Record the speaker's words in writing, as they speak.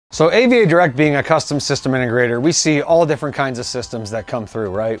So AVADirect being a custom system integrator, we see all different kinds of systems that come through,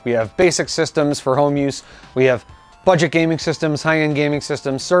 right? We have basic systems for home use. We have budget gaming systems, high-end gaming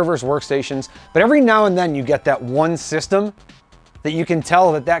systems, servers, workstations. But every now and then you get that one system that you can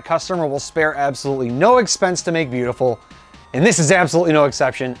tell that that customer will spare absolutely no expense to make beautiful. And this is absolutely no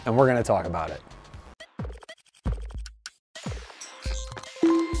exception, and we're gonna talk about it.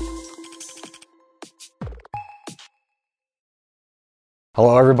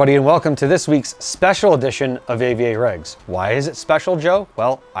 Hello everybody and welcome to this week's special edition of AVARigs. Why is it special, Joe?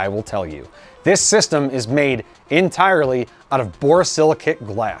 Well, I will tell you. This system is made entirely out of borosilicate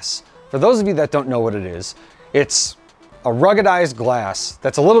glass. For those of you that don't know what it is, it's a ruggedized glass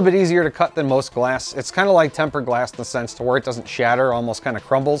that's a little bit easier to cut than most glass. It's kind of like tempered glass in the sense to where it doesn't shatter, almost kind of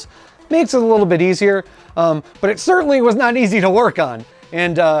crumbles. Makes it a little bit easier, but it certainly was not easy to work on.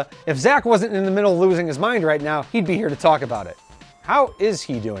 And if Zach wasn't in the middle of losing his mind right now, he'd be here to talk about it. How is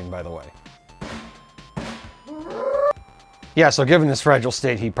he doing, by the way? Yeah, so given his fragile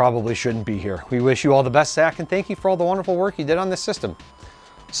state, he probably shouldn't be here. We wish you all the best, Zach, and thank you for all the wonderful work you did on this system.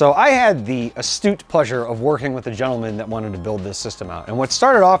 So I had the astute pleasure of working with a gentleman that wanted to build this system out. And what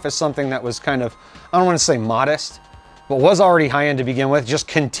started off as something that was kind of, I don't want to say modest, but was already high-end to begin with, just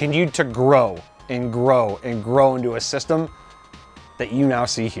continued to grow and grow and grow into a system that you now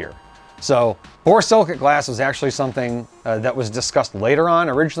see here. So borosilicate glass was actually something that was discussed later on.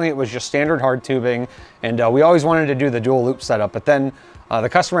 Originally, it was just standard hard tubing, and we always wanted to do the dual loop setup. But then the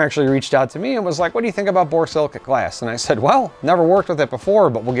customer actually reached out to me and was like, what do you think about borosilicate glass? And I said, well, never worked with it before,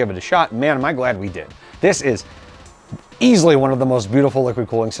 but we'll give it a shot. Man, am I glad we did. This is easily one of the most beautiful liquid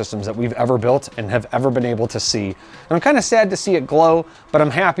cooling systems that we've ever built and have ever been able to see. And I'm kind of sad to see it glow, but I'm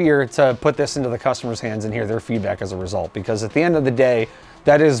happier to put this into the customer's hands and hear their feedback as a result, because at the end of the day,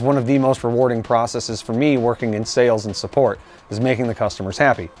 that is one of the most rewarding processes for me working in sales and support, is making the customers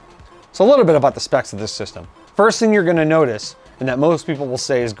happy. So a little bit about the specs of this system. First thing you're gonna notice, and that most people will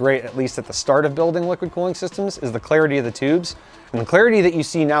say is great, at least at the start of building liquid cooling systems, is the clarity of the tubes. And the clarity that you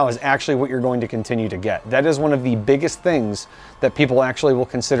see now is actually what you're going to continue to get. That is one of the biggest things that people actually will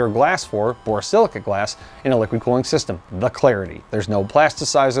consider glass for, borosilicate glass, in a liquid cooling system, the clarity. There's no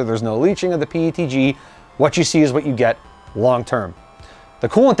plasticizer, there's no leaching of the PETG. What you see is what you get long term. The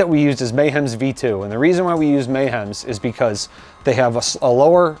coolant that we used is Mayhems V2, and the reason why we use Mayhems is because they have a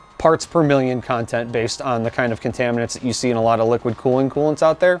lower parts per million content based on the kind of contaminants that you see in a lot of liquid cooling coolants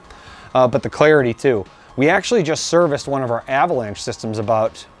out there, but the clarity too. We actually just serviced one of our Avalanche systems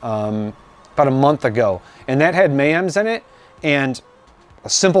about a month ago, and that had Mayhems in it, and a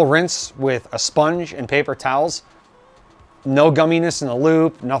simple rinse with a sponge and paper towels. No gumminess in the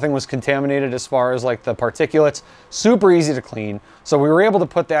loop, nothing was contaminated as far as like the particulates, super easy to clean. So we were able to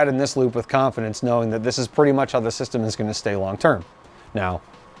put that in this loop with confidence, knowing that this is pretty much how the system is gonna stay long term. Now,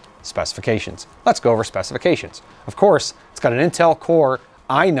 specifications. Let's go over specifications. Of course, it's got an Intel Core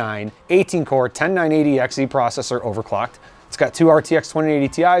i9 18-core 10980XE processor overclocked. It's got two RTX 2080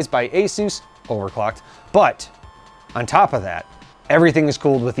 Ti's by ASUS overclocked, but on top of that, everything is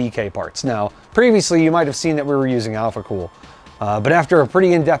cooled with EK parts. Now, previously you might have seen that we were using AlphaCool, but after a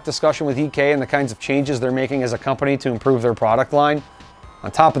pretty in-depth discussion with EK and the kinds of changes they're making as a company to improve their product line,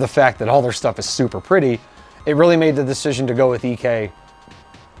 on top of the fact that all their stuff is super pretty, it really made the decision to go with EK.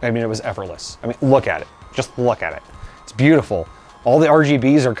 I mean, it was effortless. I mean, look at it. Just look at it. It's beautiful. All the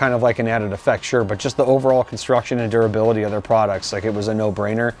RGBs are kind of like an added effect, sure, but just the overall construction and durability of their products, like it was a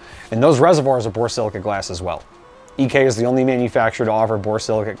no-brainer. And those reservoirs are borosilicate glass as well. EK is the only manufacturer to offer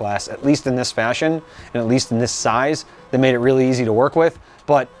borosilicate glass, at least in this fashion, and at least in this size, that made it really easy to work with.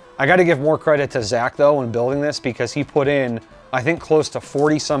 But I gotta give more credit to Zach though when building this, because he put in, I think, close to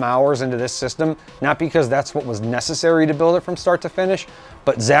 40 some hours into this system, not because that's what was necessary to build it from start to finish,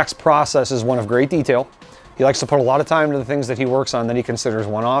 but Zach's process is one of great detail. He likes to put a lot of time into the things that he works on that he considers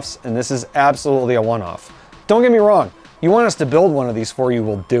one-offs, and this is absolutely a one-off. Don't get me wrong, you want us to build one of these for you,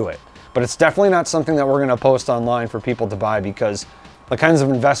 we'll do it. But it's definitely not something that we're gonna post online for people to buy, because the kinds of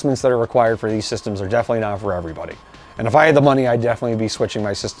investments that are required for these systems are definitely not for everybody. And if I had the money, I'd definitely be switching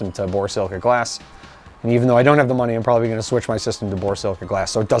my system to borosilicate glass. And even though I don't have the money, I'm probably gonna switch my system to borosilicate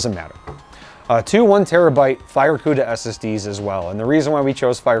glass, so it doesn't matter. Two 1 terabyte FireCuda SSDs as well. And the reason why we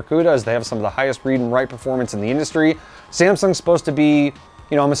chose FireCuda is they have some of the highest read and write performance in the industry. Samsung's supposed to be,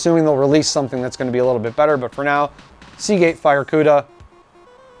 you know, I'm assuming they'll release something that's gonna be a little bit better, but for now, SEAGATE FireCuda,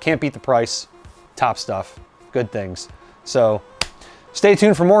 can't beat the price, top stuff, good things. So stay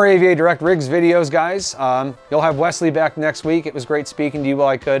tuned for more AVADirect rigs videos, guys. You'll have Wesley back next week. It was great speaking to you while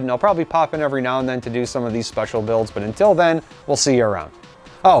I could, and I'll probably pop in every now and then to do some of these special builds, but until then, we'll see you around.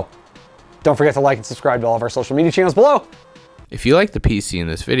 Oh, don't forget to like and subscribe to all of our social media channels below. If you like the PC in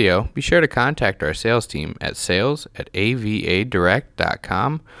this video, be sure to contact our sales team at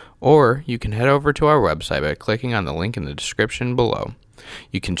sales@avadirect.com, or you can head over to our website by clicking on the link in the description below.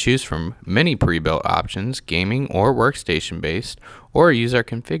 You can choose from many pre-built options, gaming or workstation based, or use our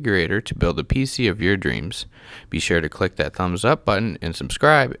configurator to build the PC of your dreams. Be sure to click that thumbs up button and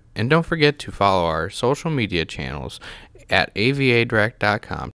subscribe, and don't forget to follow our social media channels at avadirect.com